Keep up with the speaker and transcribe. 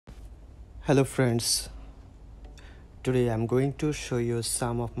Hello friends, today I'm going to show you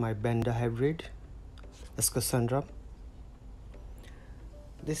some of my Vanda hybrid ascocentrum.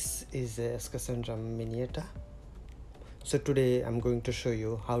 This is a ascocentrum miniata. So today I'm going to show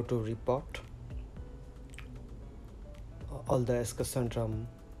you how to repot all the ascocentrum,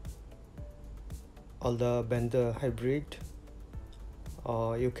 all the Vanda hybrid.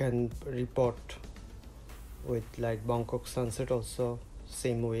 You can repot with like Bangkok sunset also,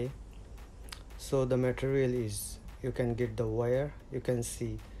 same way. So the material is, you can get the wire. You can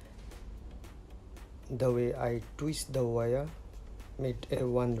see the way I twist the wire, made a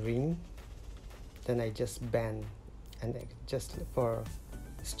one ring, then I just bend and just for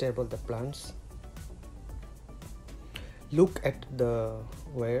stable the plants. Look at the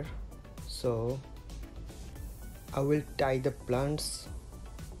wire. So I will tie the plants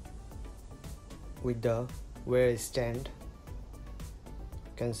with the wire stand.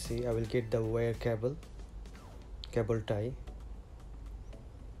 You can see I will get the wire cable tie.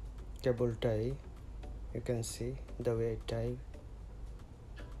 You can see the way I tie.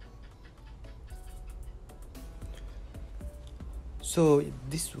 So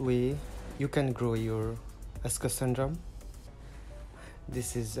this way you can grow your ascocentrum.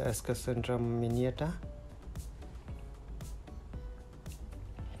 This is ascocentrum miniata.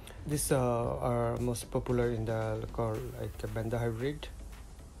 These are most popular in the like Vanda hybrid.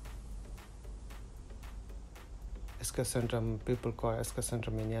 Ascocentrum, people call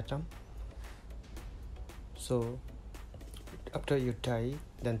ascocentrum miniatum. So after you tie,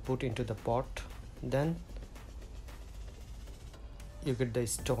 then put into the pot, then you get the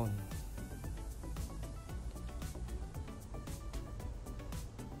stone.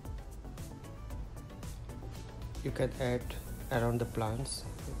 You can add around the plants.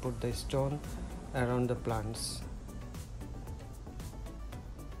 You put the stone around the plants.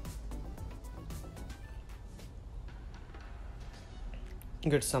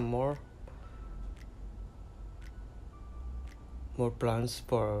 Get some more plants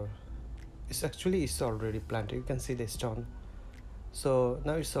for it's already planted. You can see the stone. So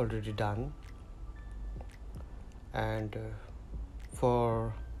now it's already done, and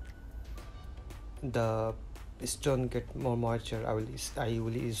for the stone get more moisture, I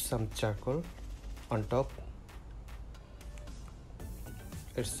will use some charcoal on top.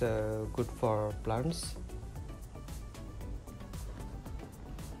 It's good for plants.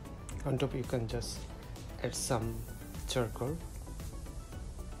 On top you can just add some charcoal.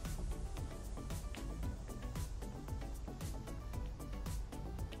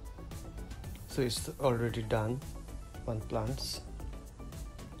 So it's already done, one plants.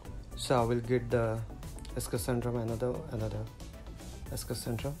 So I will get the ascocentrum, another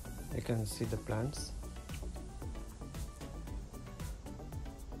ascocentrum. You can see the plants,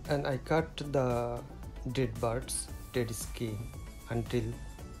 and I cut the dead skin until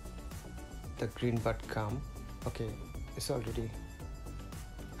the green bud come. Okay, it's already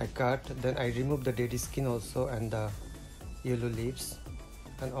I cut. Then I remove the dead skin also, and the yellow leaves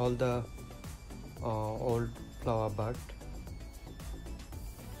and all the old flower bud.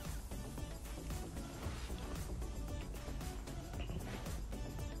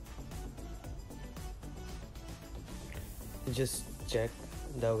 Just check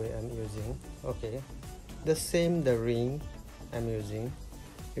the way I'm using. Okay, the ring I'm using.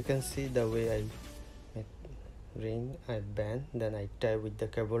 You can see the way I make ring. I bend, then I tie with the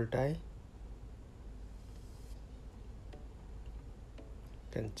cable tie.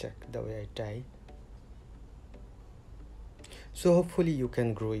 You can check the way I tie. So hopefully you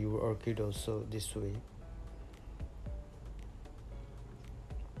can grow your orchid also this way.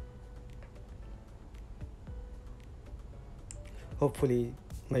 Hopefully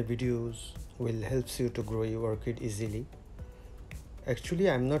my videos will help you to grow your orchid easily. Actually,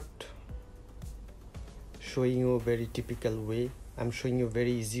 I'm not showing you a very typical way. I'm showing you a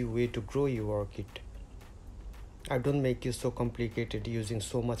very easy way to grow your orchid. I don't make you so complicated using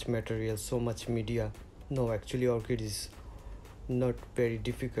so much material, so much media. No, actually orchid is not very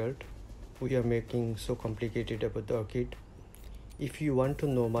difficult. We are making so complicated about the orchid. If you want to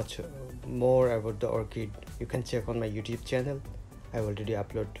know much more about the orchid, you can check on my YouTube channel. I already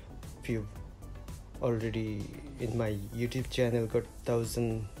upload few already in my YouTube channel, got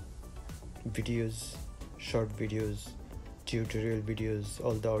 1,000 videos, short videos, tutorial videos,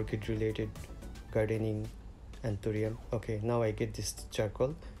 all the orchid related, gardening, anthurium. Okay, now I get this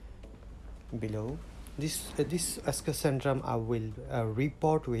charcoal below. This ascocentrum I will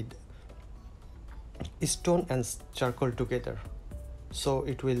repot with stone and charcoal together, so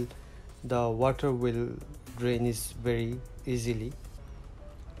the water will drain is very easily.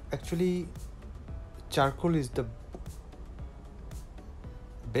 Actually, charcoal is the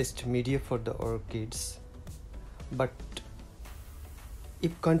best media for the orchids, but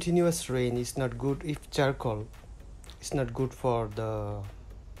if continuous rain is not good, if charcoal is not good for the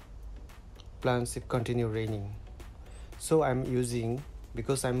plants if continue raining. So I'm using,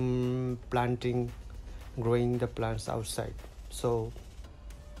 because I'm growing the plants outside, so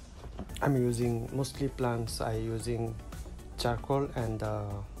I'm using mostly plants I using charcoal and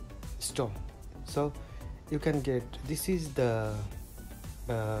stone. So you can get, this is the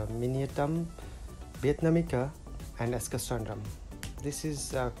Miniatum Vietnamica and ascocentrum. This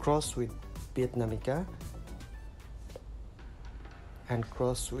is cross with Vietnamica and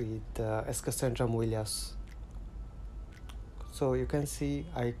cross with ascocentrum Williams. So you can see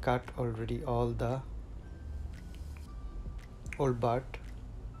I cut already all the old bud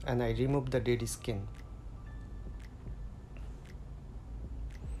and I remove the dead skin.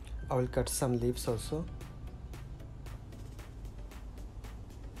 I will cut some leaves also.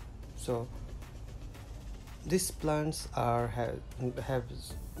 So these plants have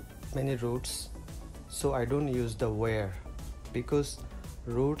many roots, so I don't use the wear, because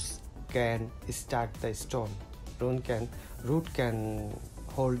roots can start the stone. Root can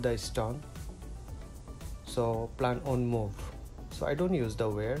hold the stone, so plant won't move. So I don't use the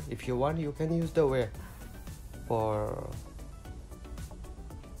wear. If you want, you can use the wear for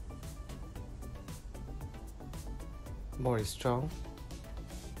more strong,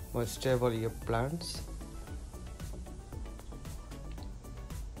 more stable your plants.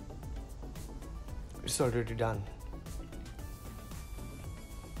 It's already done.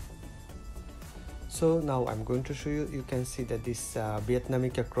 So now I'm going to show you. You can see that this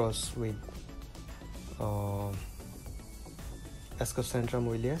Vietnamica cross with ascocentrum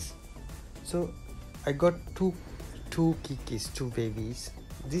Williams. So I got two kikis, two babies.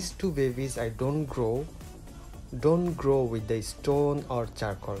 These two babies I don't grow with the stone or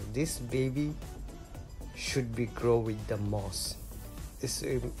charcoal. This baby should be grow with the moss.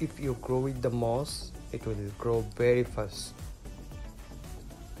 If you grow with the moss, it will grow very fast.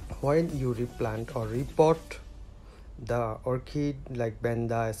 While you replant or repot the orchid like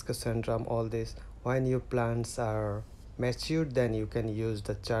Vanda, ascocentrum, all this, when your plants are matured, then you can use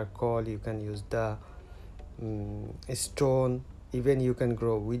the charcoal, you can use the stone, even you can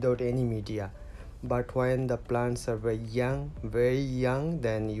grow without any media. But when the plants are very young,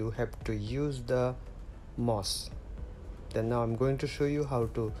 then you have to use the moss. Then now I'm going to show you how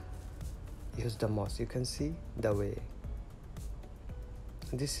to use the moss. You can see the way.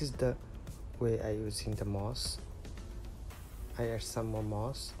 This is the way I using the moss. I add some more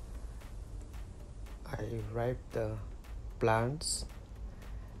moss. I wrap the plants,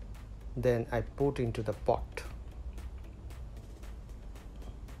 then I put into the pot.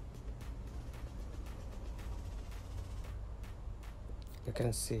 You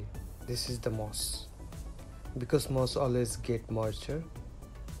can see this is the moss, because moss always get moisture.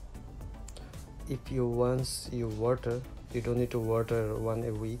 If once you water, you don't need to water one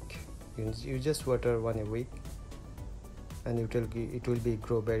a week. You just water one a week, and it will be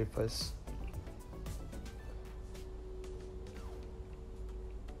grow very fast.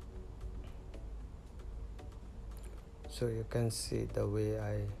 So you can see the way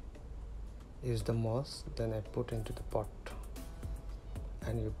I use the moss, then I put into the pot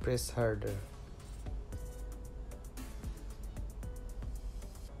and you press harder.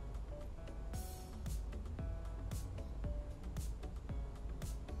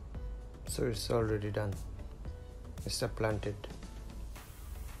 So it's already done. It's planted.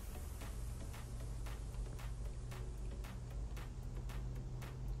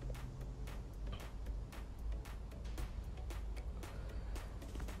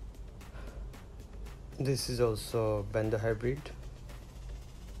 This is also Vanda hybrid.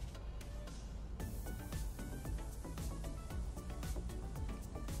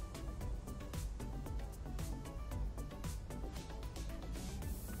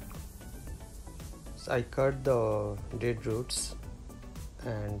 So I cut the dead roots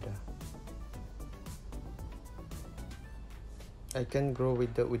and I can grow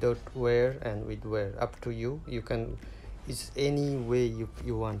without wear and with wear, up to you. You can, it's any way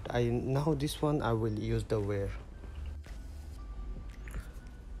you want. Now this one I will use the wear.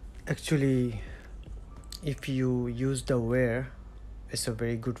 Actually, if you use the wear, it's a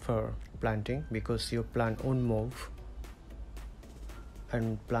very good for planting, because your plant won't move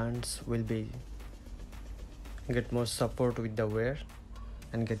and plants will be get more support with the wear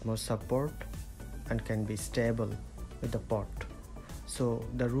and get more support and can be stable with the pot. So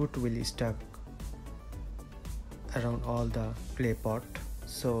the root will stuck around all the clay pot,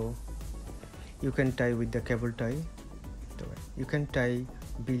 So you can tie with the cable tie. You can tie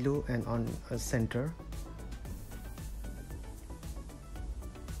below and on a center.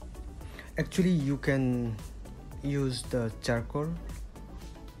 Actually you can use the charcoal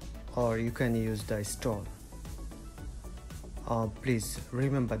or you can use the stone. Please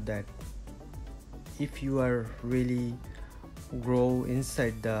remember that if you are really grow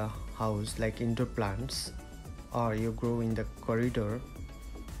inside the house like indoor plants, or you grow in the corridor,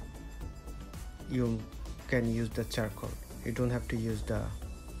 you can use the charcoal. You don't have to use the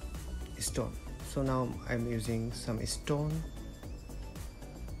stone. So now I'm using some stone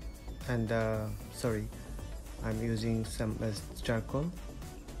and I'm using some charcoal.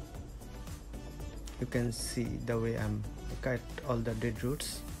 You can see the way I'm cut all the dead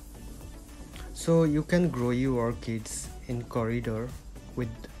roots. So you can grow your orchids in corridor with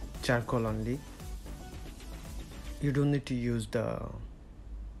charcoal only. You don't need to use the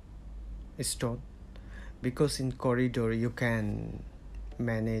stone, because in corridor you can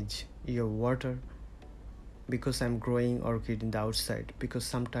manage your water. Because I'm growing orchid in the outside, because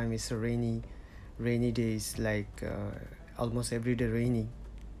sometimes it's a rainy days, like almost every day rainy,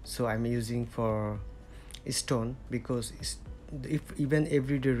 so I'm using for stone, because if even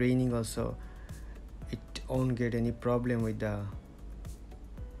every day raining also, it won't get any problem with the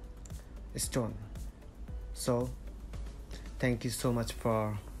stone. So thank you so much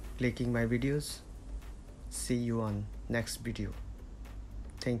for clicking my videos. See you on next video.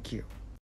 Thank you.